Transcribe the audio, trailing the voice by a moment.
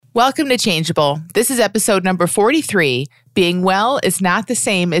Welcome to Changeable. This is episode number 43, Being Well is Not the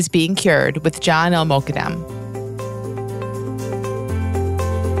Same as Being Cured, with John El-Mokadem.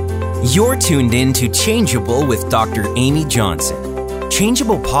 You're tuned in to Changeable with Dr. Amy Johnson.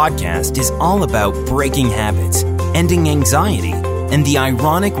 Changeable podcast is all about breaking habits, ending anxiety, and the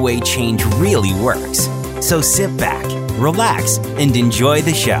ironic way change really works. So sit back, relax, and enjoy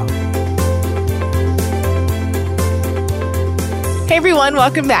the show. Hey everyone,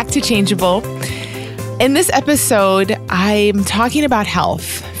 welcome back to Changeable. In this episode, I'm talking about health,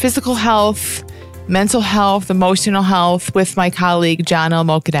 physical health, mental health, emotional health with my colleague, John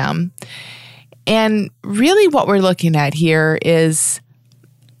El-Mokadem. And really what we're looking at here is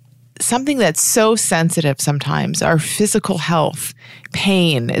something that's so sensitive sometimes, our physical health,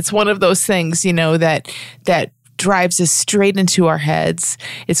 pain. It's one of those things, that drives us straight into our heads.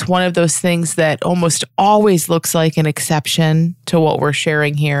 It's one of those things that almost always looks like an exception to what we're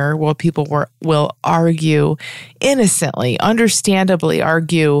sharing here. Well, people will argue innocently, understandably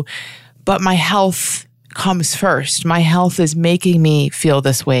argue, but my health comes first. My health is making me feel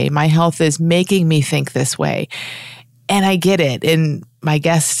this way. My health is making me think this way. And I get it. And my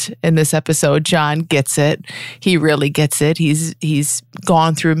guest in this episode, John, gets it. He really gets it. He's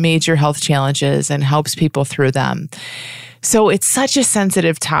gone through major health challenges and helps people through them. So it's such a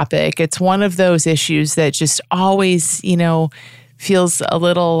sensitive topic. It's one of those issues that just always, feels a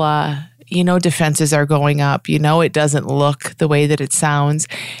little, defenses are going up. It doesn't look the way that it sounds.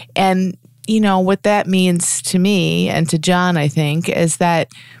 And, what that means to me and to John, I think, is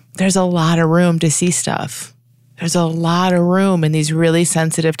that there's a lot of room to see stuff. There's a lot of room in these really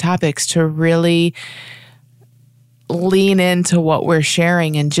sensitive topics to really lean into what we're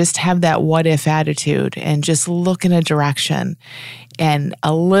sharing and just have that what if attitude and just look in a direction. And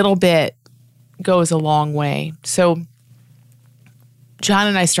a little bit goes a long way. So John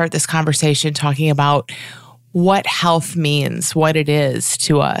and I start this conversation talking about what health means, what it is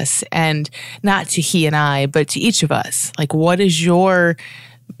to us, and not to he and I, but to each of us. Like, what is your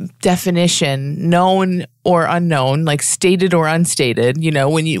definition, known or unknown, like stated or unstated?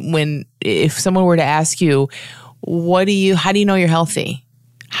 If someone were to ask you, how do you know you're healthy?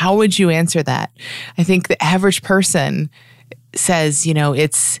 How would you answer that? I think the average person says,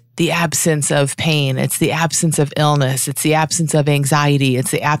 it's the absence of pain. It's the absence of illness. It's the absence of anxiety.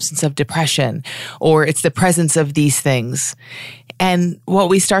 It's the absence of depression, or it's the presence of these things. And what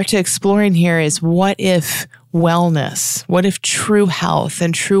we start to explore in here is, what if wellness? What if true health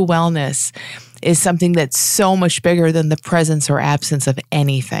and true wellness is something that's so much bigger than the presence or absence of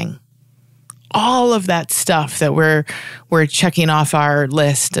anything? All of that stuff that we're checking off our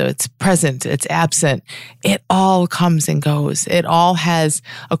list, it's present, it's absent, it all comes and goes. It all has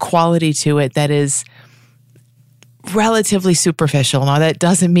a quality to it that is relatively superficial. Now, that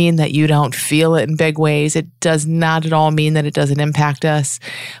doesn't mean that you don't feel it in big ways. It does not at all mean that it doesn't impact us,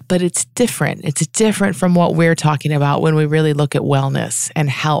 but it's different. It's different from what we're talking about when we really look at wellness and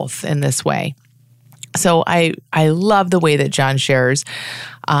health in this way. So I love the way that John shares,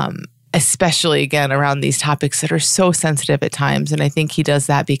 especially again around these topics that are so sensitive at times. And I think he does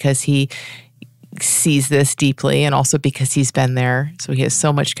that because he sees this deeply and also because he's been there. So he has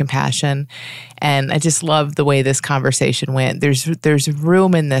so much compassion. And I just love the way this conversation went. There's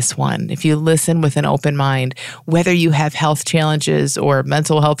room in this one. If you listen with an open mind, whether you have health challenges or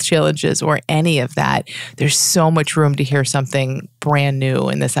mental health challenges or any of that, there's so much room to hear something brand new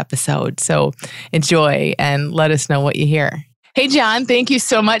in this episode. So enjoy and let us know what you hear. Hey, John, thank you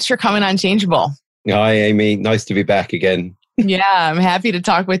so much for coming on Changeable. Hi, Amy. Nice to be back again. Yeah, I'm happy to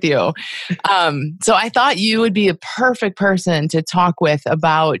talk with you. So I thought you would be a perfect person to talk with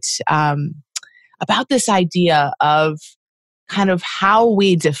about this idea of kind of how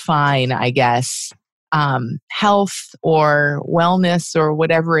we define, I guess, health or wellness or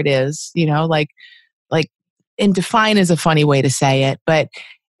whatever it is, and define is a funny way to say it, but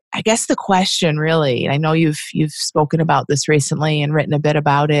I guess the question really, and I know you've spoken about this recently and written a bit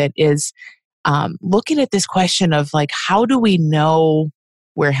about it, is looking at this question of how do we know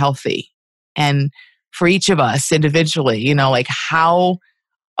we're healthy? And for each of us individually, how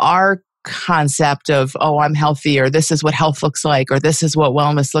our concept of, oh, I'm healthy, or this is what health looks like, or this is what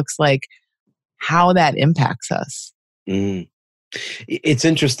wellness looks like, how that impacts us. It's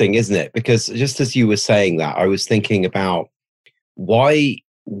interesting, isn't it? Because just as you were saying that, I was thinking about, why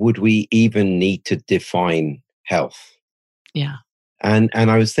would we even need to define health? Yeah. And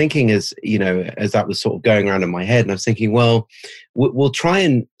I was thinking, as that was sort of going around in my head, and I was thinking, well, we'll try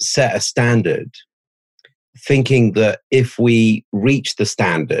and set a standard, thinking that if we reach the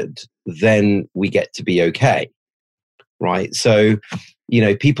standard, then we get to be okay, right? So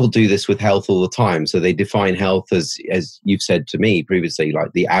people do this with health all the time. So they define health as you've said to me previously,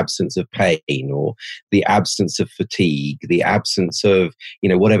 like the absence of pain or the absence of fatigue, the absence of,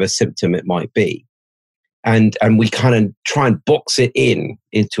 whatever symptom it might be. And we kind of try and box it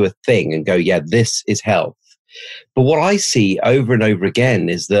into a thing and go, yeah, this is health. But what I see over and over again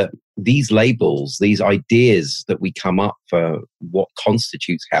is that these labels, these ideas that we come up for what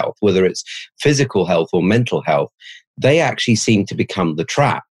constitutes health, whether it's physical health or mental health, they actually seem to become the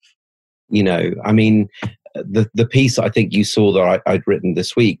trap. The piece I think you saw that I'd written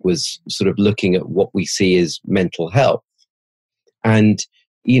this week was sort of looking at what we see as mental health. And,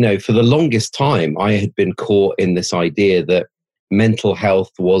 for the longest time, I had been caught in this idea that mental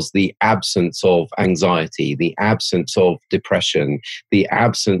health was the absence of anxiety, the absence of depression, the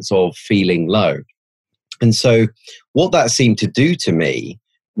absence of feeling low. And so what that seemed to do to me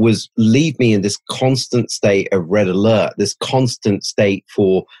was leave me in this constant state of red alert, this constant state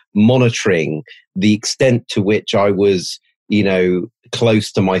for monitoring the extent to which I was,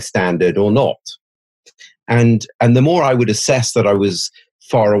 close to my standard or not. And the more I would assess that I was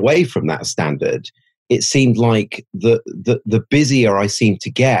far away from that standard, it seemed like the busier I seemed to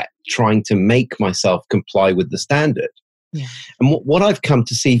get trying to make myself comply with the standard. Yeah. And what I've come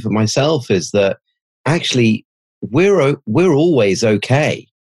to see for myself is that actually we're always okay.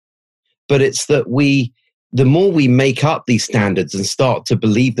 But it's that the more we make up these standards and start to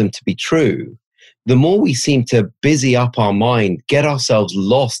believe them to be true, the more we seem to busy up our mind, get ourselves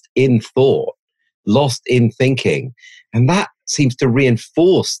lost in thought, lost in thinking. And that seems to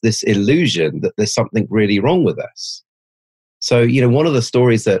reinforce this illusion that there's something really wrong with us. So, one of the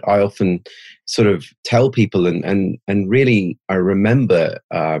stories that I often sort of tell people, and really I remember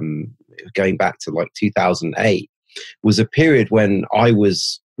going back to like 2008, was a period when I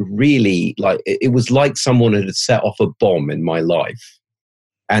was really it was like someone had set off a bomb in my life.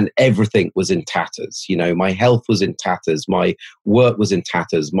 And everything was in tatters. My health was in tatters. My work was in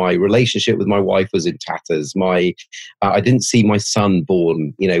tatters. My relationship with my wife was in tatters. I didn't see my son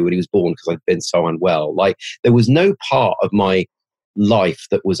born, when he was born because I'd been so unwell. There was no part of my life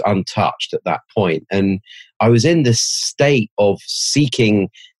that was untouched at that point. And I was in this state of seeking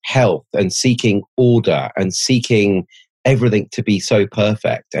health and seeking order and seeking everything to be so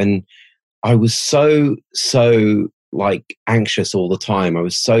perfect. And I was so anxious all the time. I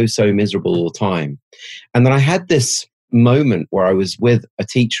was so miserable all the time. And then I had this moment where I was with a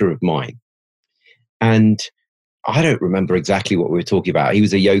teacher of mine, and I don't remember exactly what we were talking about. He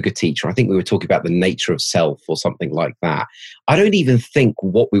was a yoga teacher. I think we were talking about the nature of self or something like that. I don't even think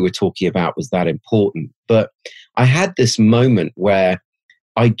what we were talking about was that important, but I had this moment where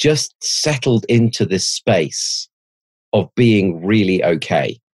I just settled into this space of being really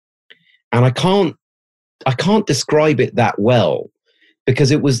okay. And I can't describe it that well,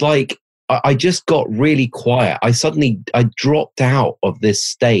 because it was like I just got really quiet. I dropped out of this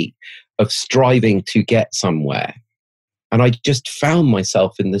state of striving to get somewhere. And I just found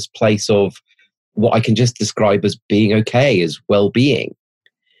myself in this place of what I can just describe as being okay, as well-being.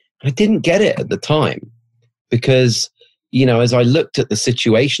 I didn't get it at the time because, as I looked at the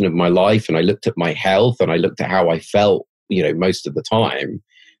situation of my life and I looked at my health and I looked at how I felt, most of the time,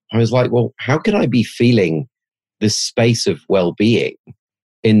 I was like, well, how can I be feeling this space of well-being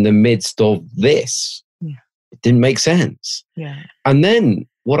in the midst of this? Yeah. It didn't make sense. Yeah. And then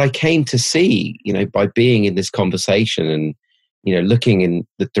what I came to see, by being in this conversation and, looking in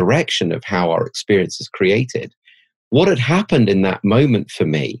the direction of how our experience is created, what had happened in that moment for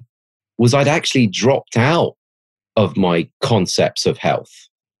me was I'd actually dropped out of my concepts of health,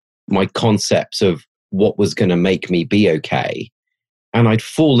 my concepts of what was going to make me be okay. And I'd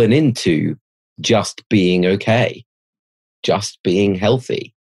fallen into just being okay, just being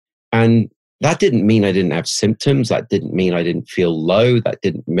healthy. And that didn't mean I didn't have symptoms. That didn't mean I didn't feel low. That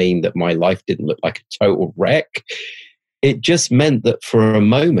didn't mean that my life didn't look like a total wreck. It just meant that for a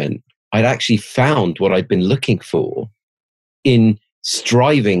moment, I'd actually found what I'd been looking for in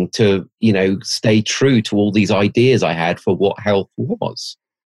striving to, stay true to all these ideas I had for what health was.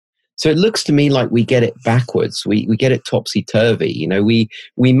 So it looks to me like we get it backwards. We get it topsy-turvy.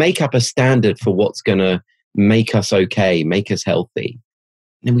 We make up a standard for what's going to make us okay, make us healthy.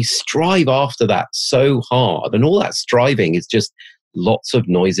 And we strive after that so hard. And all that striving is just lots of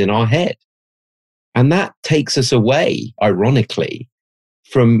noise in our head. And that takes us away, ironically,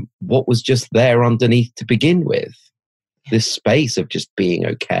 from what was just there underneath to begin with. This space of just being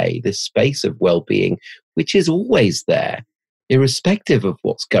okay, this space of well-being, which is always there, irrespective of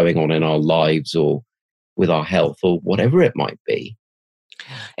what's going on in our lives or with our health or whatever it might be.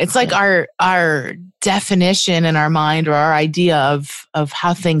 It's like our definition in our mind or our idea of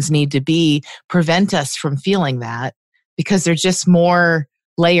how things need to be prevent us from feeling that because they're just more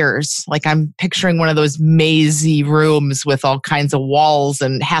layers. Like I'm picturing one of those mazy rooms with all kinds of walls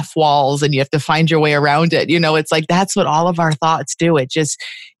and half walls, and you have to find your way around it. It's like that's what all of our thoughts do. It just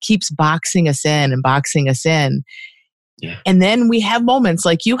keeps boxing us in and boxing us in. Yeah. And then we have moments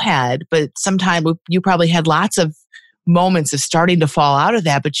like you had, but sometime you probably had lots of moments of starting to fall out of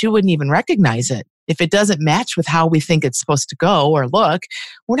that, but you wouldn't even recognize it. If it doesn't match with how we think it's supposed to go or look,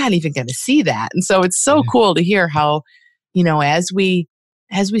 we're not even going to see that. And so it's so cool to hear how, as we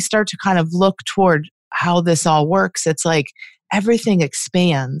start to kind of look toward how this all works, it's like everything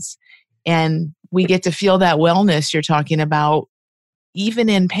expands and we get to feel that wellness you're talking about, even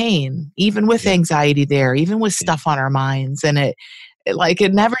in pain, even with anxiety there, even with stuff on our minds. And it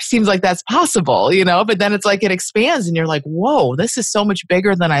never seems like that's possible, but then it's like it expands and you're like, whoa, this is so much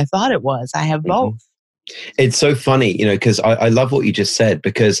bigger than I thought it was. I have both. It's so funny, because I love what you just said,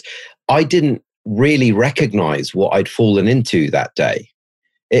 because I didn't really recognize what I'd fallen into that day.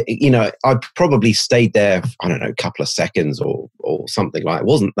 I probably stayed there, I don't know, a couple of seconds or something like it.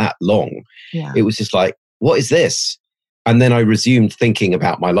 Wasn't that long. Yeah. It was just like, what is this? And then I resumed thinking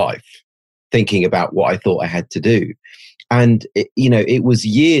about my life, thinking about what I thought I had to do. And, it was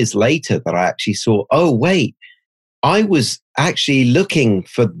years later that I actually saw, oh, wait, I was actually looking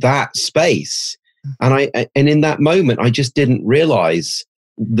for that space. And in that moment, I just didn't realize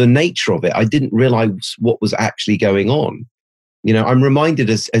the nature of it. I didn't realize what was actually going on. I'm reminded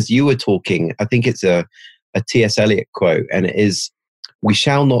as you were talking, I think it's a T.S. Eliot quote, and it is, "We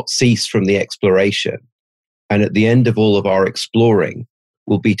shall not cease from the exploration. And at the end of all of our exploring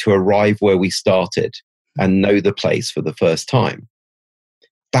will be to arrive where we started and know the place for the first time."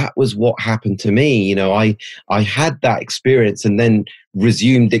 That was what happened to me. I had that experience and then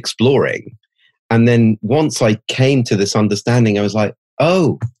resumed exploring. And then once I came to this understanding, I was like,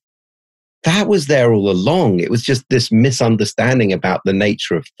 oh, that was there all along. It was just this misunderstanding about the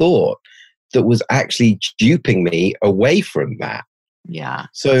nature of thought that was actually duping me away from that. Yeah.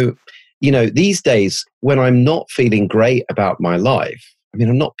 So, these days when I'm not feeling great about my life,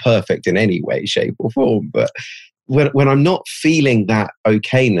 I'm not perfect in any way, shape or form, but when I'm not feeling that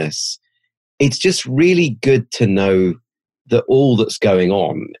okayness, it's just really good to know that all that's going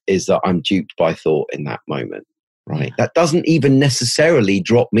on is that I'm duped by thought in that moment, right? Yeah. That doesn't even necessarily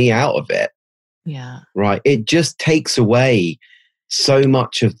drop me out of it. Yeah. Right. It just takes away so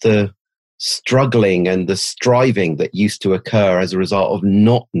much of the struggling and the striving that used to occur as a result of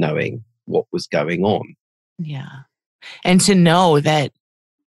not knowing what was going on. Yeah. And to know that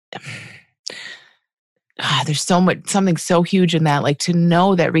there's something so huge in that, like to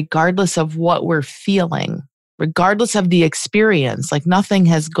know that regardless of what we're feeling, regardless of the experience, like nothing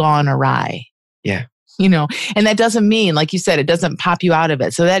has gone awry. Yeah. And that doesn't mean, like you said, it doesn't pop you out of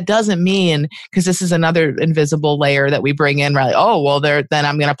it. So that doesn't mean, because this is another invisible layer that we bring in, right? Oh, well, then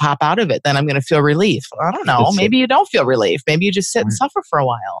I'm going to pop out of it. Then I'm going to feel relief. I don't know. Maybe you don't feel relief. Maybe you just sit and suffer for a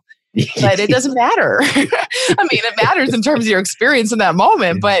while. But it doesn't matter. It matters in terms of your experience in that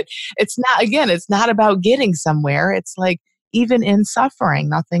moment, but it's not about getting somewhere. It's like, even in suffering,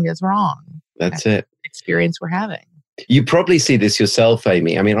 nothing is wrong. That's it. Experience we're having. You probably see this yourself,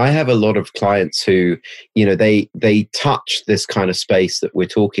 Amy. I have a lot of clients who, they touch this kind of space that we're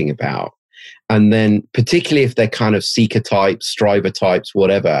talking about. And then particularly if they're kind of seeker types, striver types,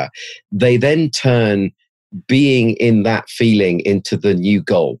 whatever, they then turn being in that feeling into the new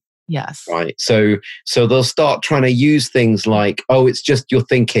goal. Yes. Right. So they'll start trying to use things like, oh, it's just your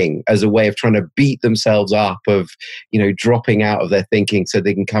thinking, as a way of trying to beat themselves up of, dropping out of their thinking so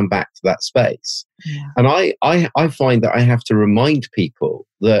they can come back to that space. Yeah. And I find that I have to remind people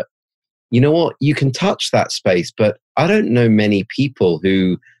that, you can touch that space, but I don't know many people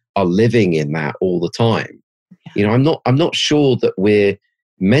who are living in that all the time. Yeah. I'm not sure that we're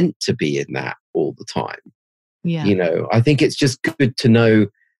meant to be in that all the time. Yeah. I think it's just good to know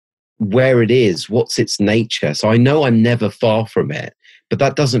where it is, what's its nature. So I know I'm never far from it, but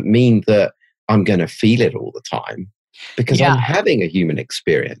that doesn't mean that I'm going to feel it all the time, because I'm having a human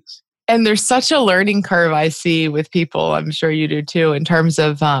experience. And there's such a learning curve I see with people, I'm sure you do too, in terms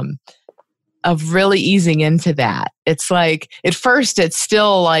of really easing into that. It's like, at first it's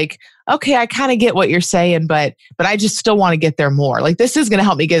still like, okay, I kind of get what you're saying, but I just still want to get there more. Like, this is going to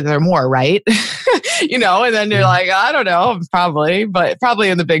help me get there more, right? And then you're like, I don't know, probably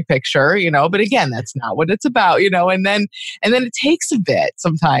in the big picture, but again, that's not what it's about, and then it takes a bit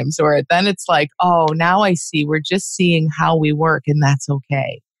sometimes, or then it's like, oh, now I see, we're just seeing how we work, and that's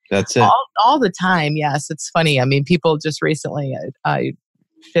okay. That's it. All the time. Yes. It's funny. People just recently, I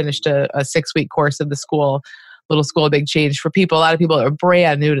finished a 6-week course of the school, Little School of Big Change for people. A lot of people that are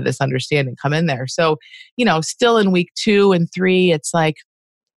brand new to this understanding come in there. So, still in week 2 and 3, it's like,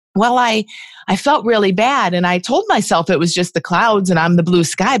 well, I felt really bad, and I told myself it was just the clouds and I'm the blue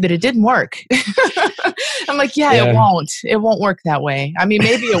sky, but it didn't work. I'm like, it won't. It won't work that way. I mean,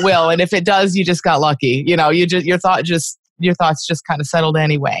 maybe it will, and if it does, you just got lucky. Your thoughts just kind of settled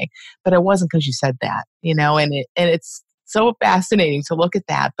anyway. But it wasn't because you said that, and it's so fascinating to look at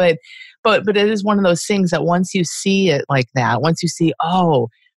that. But it is one of those things that once you see it like that, once you see, oh,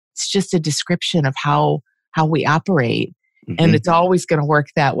 it's just a description of how we operate. And it's always going to work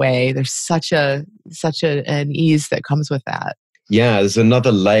that way. There's such an ease that comes with that. Yeah, there's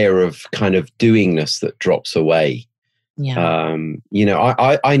another layer of kind of doingness that drops away. Yeah.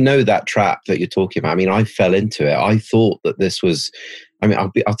 I know that trap that you're talking about. I mean, I fell into it. I thought that this was,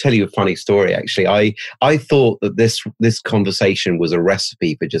 I'll tell you a funny story, actually. I thought that this conversation was a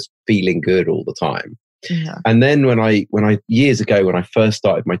recipe for just feeling good all the time. Yeah. And then when I years ago, when I first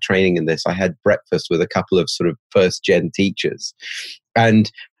started my training in this, I had breakfast with a couple of sort of first gen teachers,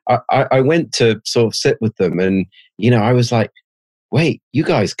 and I went to sort of sit with them, and I was like, wait, you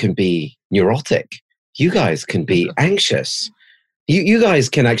guys can be neurotic, you guys can be anxious, you guys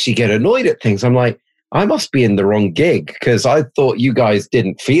can actually get annoyed at things. I'm like, I must be in the wrong gig, because I thought you guys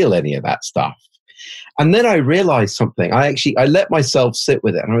didn't feel any of that stuff. And then I realized something. I let myself sit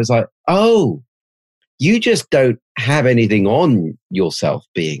with it, and I was like, oh, you just don't have anything on yourself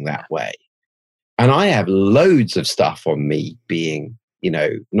being that way. And I have loads of stuff on me being,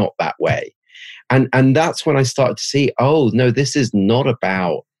 not that way. And that's when I started to see, oh, no, this is not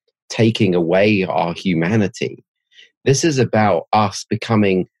about taking away our humanity. This is about us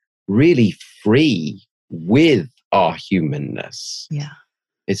becoming really free with our humanness. Yeah.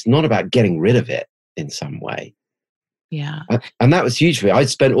 It's not about getting rid of it in some way. Yeah. And that was huge for me. I'd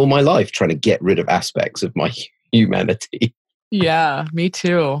spent all my life trying to get rid of aspects of my humanity. Yeah, me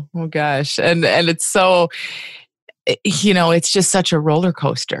too. Oh gosh. And it's so, it's just such a roller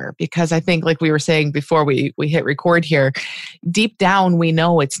coaster, because I think, like we were saying before we hit record here, deep down, we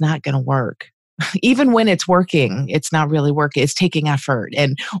know it's not going to work. Even when it's working, it's not really working. It's taking effort,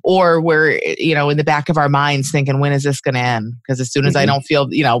 or we're, in the back of our minds thinking, when is this going to end? Because as soon as I don't feel,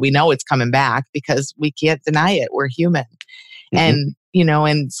 we know it's coming back, because we can't deny it. We're human. And,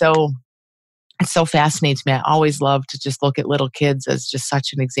 and so it so fascinates me. I always love to just look at little kids as just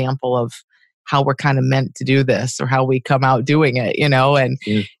such an example of how we're kind of meant to do this, or how we come out doing it,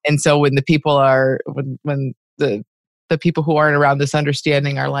 and so when the people are, when the people who aren't around this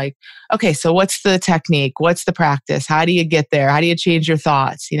understanding are like, okay, so what's the technique? What's the practice? How do you get there? How do you change your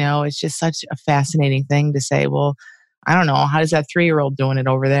thoughts? It's just such a fascinating thing to say, well, I don't know. How does that 3-year-old doing it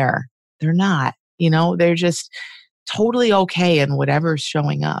over there? They're not, they're just totally okay in whatever's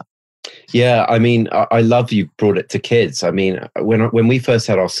showing up. Yeah. I mean, I love you brought it to kids. I mean, when we first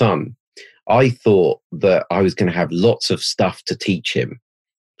had our son, I thought that I was going to have lots of stuff to teach him.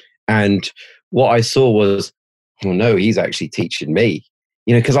 And what I saw was, oh no, he's actually teaching me,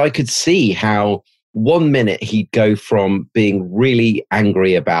 because I could see how one minute he'd go from being really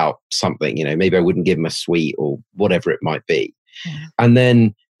angry about something, maybe I wouldn't give him a sweet or whatever it might be. Yeah. And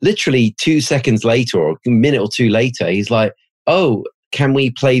then literally 2 seconds later, or a minute or two later, he's like, oh, can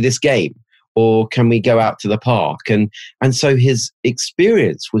we play this game? Or can we go out to the park? And so his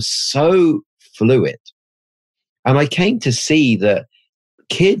experience was so fluid. And I came to see that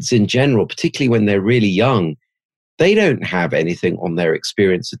kids in general, particularly when they're really young, they don't have anything on their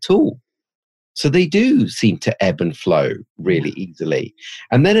experience at all. So they do seem to ebb and flow really easily.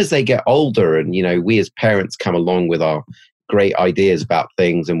 And then as they get older, and, we as parents come along with our great ideas about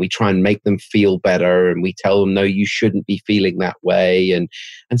things, and we try and make them feel better, and we tell them, no, you shouldn't be feeling that way. And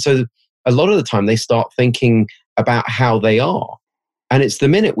so a lot of the time they start thinking about how they are. And it's the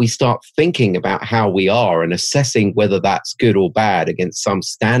minute we start thinking about how we are and assessing whether that's good or bad against some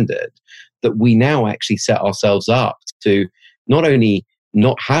standard, that we now actually set ourselves up to not only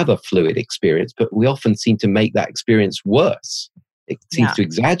not have a fluid experience, but we often seem to make that experience worse. It seems to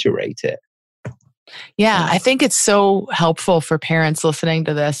exaggerate it. Yeah, I think it's so helpful for parents listening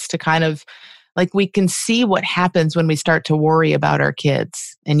to this to kind of, like, we can see what happens when we start to worry about our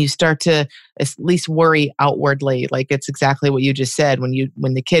kids, and you start to at least worry outwardly. Like, it's exactly what you just said. When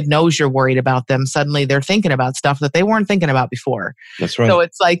the kid knows you're worried about them, suddenly they're thinking about stuff that they weren't thinking about before. That's right. So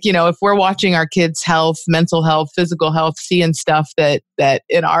it's like, if we're watching our kids' health, mental health, physical health, seeing stuff that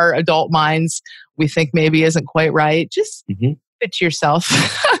in our adult minds we think maybe isn't quite right, just fit to yourself.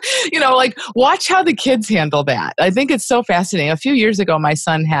 Like, watch how the kids handle that. I think it's so fascinating. A few years ago, my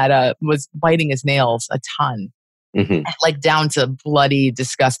son was biting his nails a ton. like down to bloody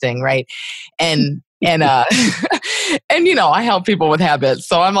disgusting, right? And and I help people with habits,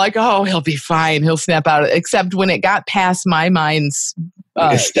 so I'm like, oh, he'll be fine, he'll snap out of it. Except when it got past my mind's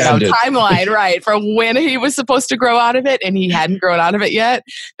timeline, right, from when he was supposed to grow out of it, and he hadn't grown out of it yet,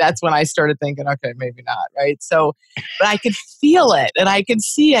 that's when I started thinking, okay, maybe not, right? So, but I could feel it and I could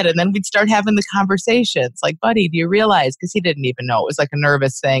see it, and then we'd start having the conversations like, buddy, do you realize? Because he didn't even know. It was like a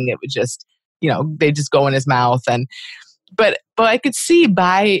nervous thing. It would just, they just go in his mouth. But I could see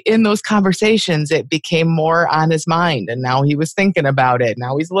in those conversations, it became more on his mind, and now he was thinking about it.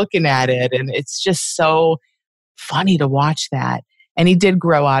 Now he's looking at it, and it's just so funny to watch that. And he did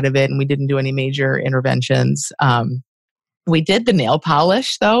grow out of it, and we didn't do any major interventions. We did the nail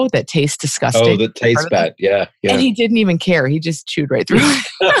polish, though, that tastes disgusting. Oh, that tastes bad. Yeah. And he didn't even care. He just chewed right through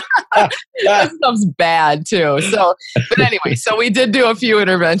it. That stuff's bad, too. So, but anyway, so we did do a few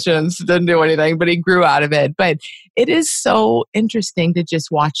interventions, didn't do anything, but he grew out of it. But it is so interesting to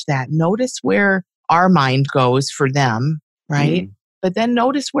just watch that. Notice where our mind goes for them, right? But then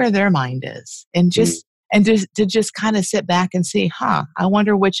notice where their mind is. And just to just kind of sit back and see, I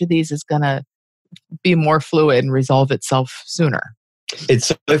wonder which of these is going to be more fluid and resolve itself sooner. It's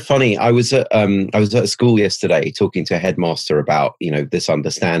so funny. I was at a school yesterday talking to a headmaster about this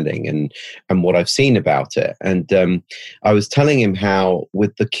understanding and what I've seen about it. And I was telling him how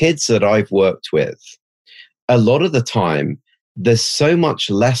with the kids that I've worked with, a lot of the time there's so much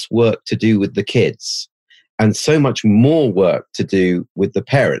less work to do with the kids and so much more work to do with the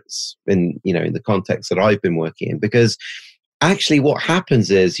parents in the context that I've been working in. Because actually what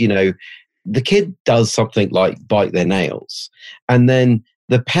happens is, the kid does something like bite their nails, and then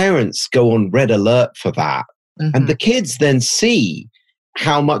the parents go on red alert for that. And the kids then see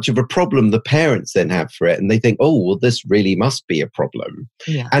how much of a problem the parents then have for it. And they think, oh, well, this really must be a problem.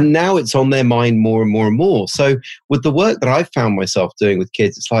 Yeah. And now it's on their mind more and more and more. So with the work that I've found myself doing with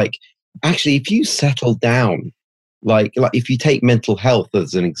kids, it's like, actually, if you settle down, like if you take mental health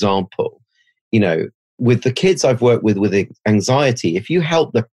as an example, with the kids I've worked with anxiety, if you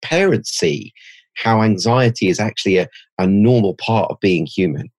help the parents see how anxiety is actually a normal part of being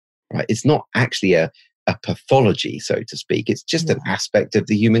human, right? It's not actually a pathology, so to speak. It's just an aspect of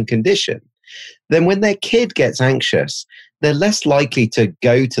the human condition. Then when their kid gets anxious, they're less likely to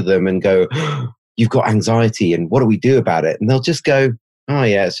go to them and go, oh, you've got anxiety, and what do we do about it? And they'll just go, oh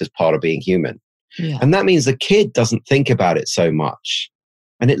yeah, it's just part of being human. Yeah. And that means the kid doesn't think about it so much.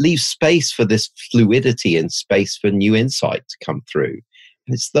 And it leaves space for this fluidity and space for new insight to come through.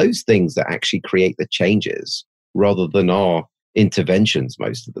 And it's those things that actually create the changes rather than our interventions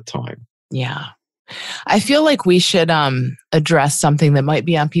most of the time. Yeah. I feel like we should address something that might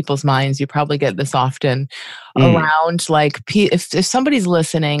be on people's minds. You probably get this often around, like, if somebody's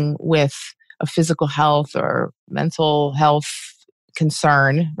listening with a physical health or mental health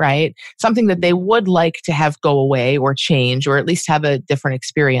concern, right? Something that they would like to have go away or change, or at least have a different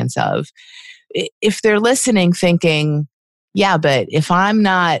experience of. If they're listening thinking, yeah, but if I'm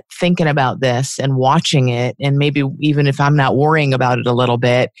not thinking about this and watching it, and maybe even if I'm not worrying about it a little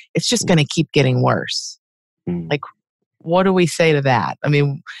bit, it's just going to keep getting worse. Like, what do we say to that? I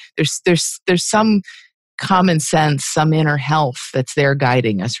mean, there's some common sense, some inner health that's there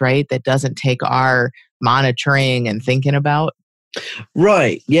guiding us, right? That doesn't take our monitoring and thinking about.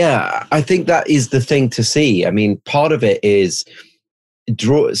 Right. Yeah. I think that is the thing to see. I mean, part of it is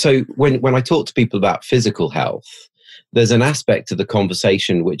so when I talk to people about physical health, there's an aspect of the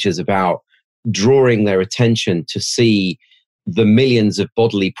conversation which is about drawing their attention to see the millions of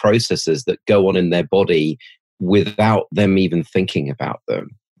bodily processes that go on in their body without them even thinking about them.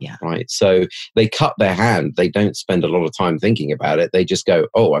 Yeah. Right. So they cut their hand. They don't spend a lot of time thinking about it. They just go,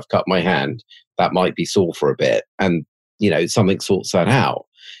 oh, I've cut my hand. That might be sore for a bit. And something sorts that out.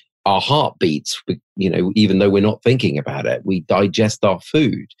 Our heart beats, even though we're not thinking about it. We digest our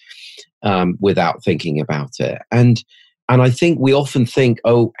food without thinking about it. And I think we often think,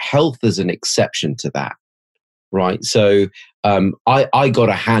 oh, health is an exception to that, right? So I got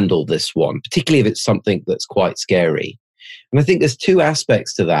to handle this one, particularly if it's something that's quite scary. And I think there's two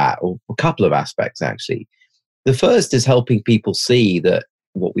aspects to that, or a couple of aspects, actually. The first is helping people see that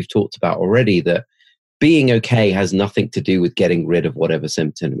what we've talked about already, that being okay has nothing to do with getting rid of whatever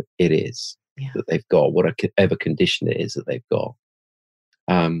symptom it is that they've got, whatever condition it is that they've got.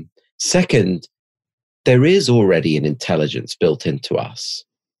 Second, there is already an intelligence built into us.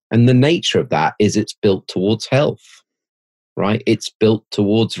 And the nature of that is it's built towards health, right? It's built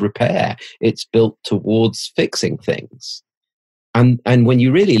towards repair. It's built towards fixing things. And when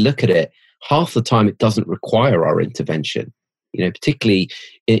you really look at it, half the time it doesn't require our intervention. particularly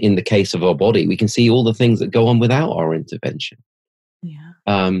in the case of our body, we can see all the things that go on without our intervention. Yeah.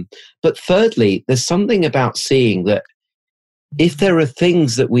 But thirdly, there's something about seeing that if there are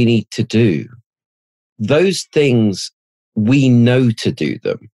things that we need to do, those things we know to do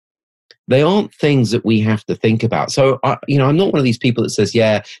them. They aren't things that we have to think about. So, I'm not one of these people that says,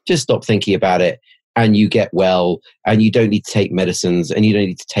 yeah, just stop thinking about it and you get well and you don't need to take medicines and you don't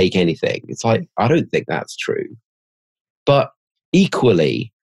need to take anything. It's like, I don't think that's true. But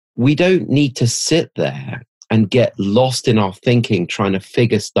equally, we don't need to sit there and get lost in our thinking trying to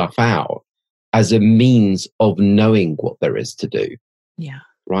figure stuff out as a means of knowing what there is to do. Yeah.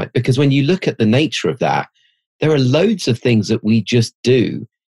 Right? Because when you look at the nature of that, there are loads of things that we just do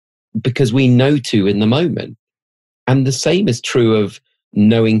because we know to in the moment. And the same is true of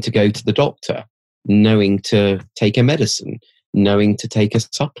knowing to go to the doctor, knowing to take a medicine, knowing to take a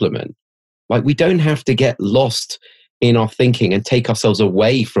supplement. Like, we don't have to get lost in our thinking and take ourselves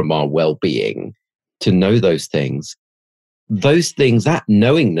away from our well-being to know those things. Those things, that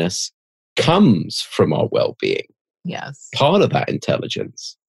knowingness comes from our well-being. Yes. Part of that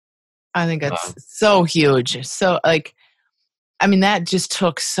intelligence. I think that's so huge. So that just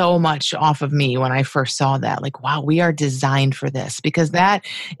took so much off of me when I first saw that. Like, wow, we are designed for this, because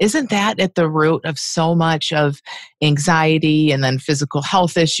isn't that at the root of so much of anxiety and then physical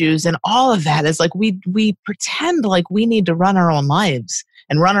health issues, and all of that is like we pretend like we need to run our own lives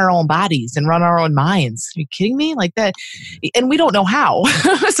and run our own bodies and run our own minds. Are you kidding me? Like that. And we don't know how.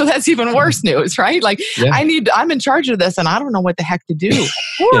 So that's even worse news, right? Like, yeah. I'm in charge of this and I don't know what the heck to do.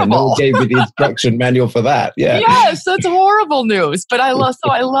 Horrible. Yeah, no one gave me the instruction manual for that. Yeah. Yes, that's horrible news. But I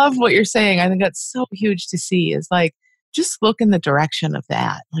love what you're saying. I think that's so huge to see, is like, just look in the direction of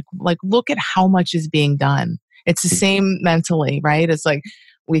that. Like look at how much is being done. It's the same mentally, right? It's like,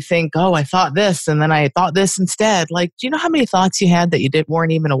 we think, oh, I thought this, and then I thought this instead. Like, do you know how many thoughts you had that you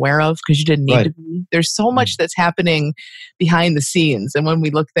weren't even aware of because you didn't need to be? There's so much that's happening behind the scenes. And when we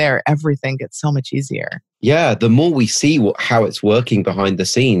look there, everything gets so much easier. Yeah, the more we see how it's working behind the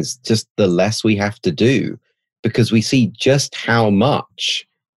scenes, just the less we have to do, because we see just how much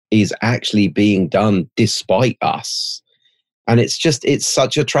is actually being done despite us. And it's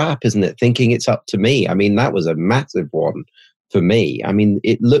such a trap, isn't it? Thinking it's up to me. I mean, that was a massive one for me. I mean,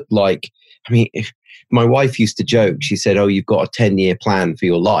 it looked like, my wife used to joke, she said, oh, you've got a 10-year plan for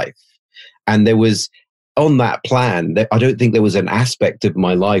your life. And there was, on that plan, I don't think there was an aspect of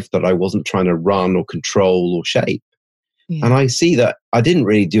my life that I wasn't trying to run or control or shape. Yeah. And I see that I didn't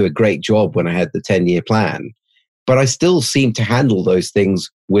really do a great job when I had the 10-year plan, but I still seem to handle those things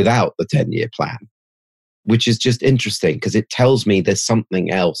without the 10-year plan, which is just interesting because it tells me there's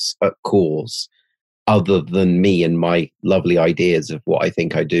something else at cause other than me and my lovely ideas of what I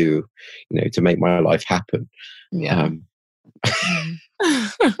think I do, to make my life happen. Yeah.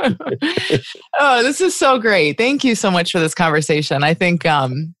 Oh, this is so great. Thank you so much for this conversation. I think,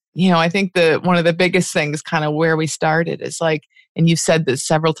 I think one of the biggest things, kind of where we started, is like, and you've said this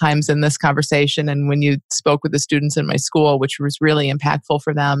several times in this conversation, and when you spoke with the students in my school, which was really impactful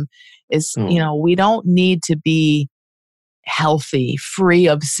for them, is, we don't need to be healthy, free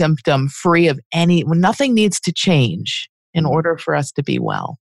of symptom, free of nothing needs to change in order for us to be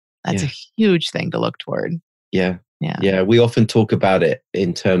well. That's a huge thing to look toward. Yeah. We often talk about it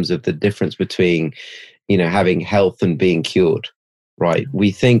in terms of the difference between, having health and being cured, right?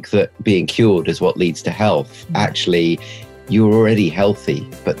 We think that being cured is what leads to health. Actually, you're already healthy,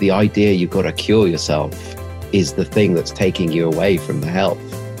 but the idea you've got to cure yourself is the thing that's taking you away from the health.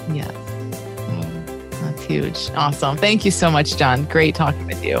 Yeah. Huge. Awesome. Thank you so much, John. Great talking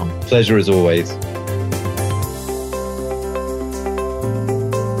with you. Pleasure as always.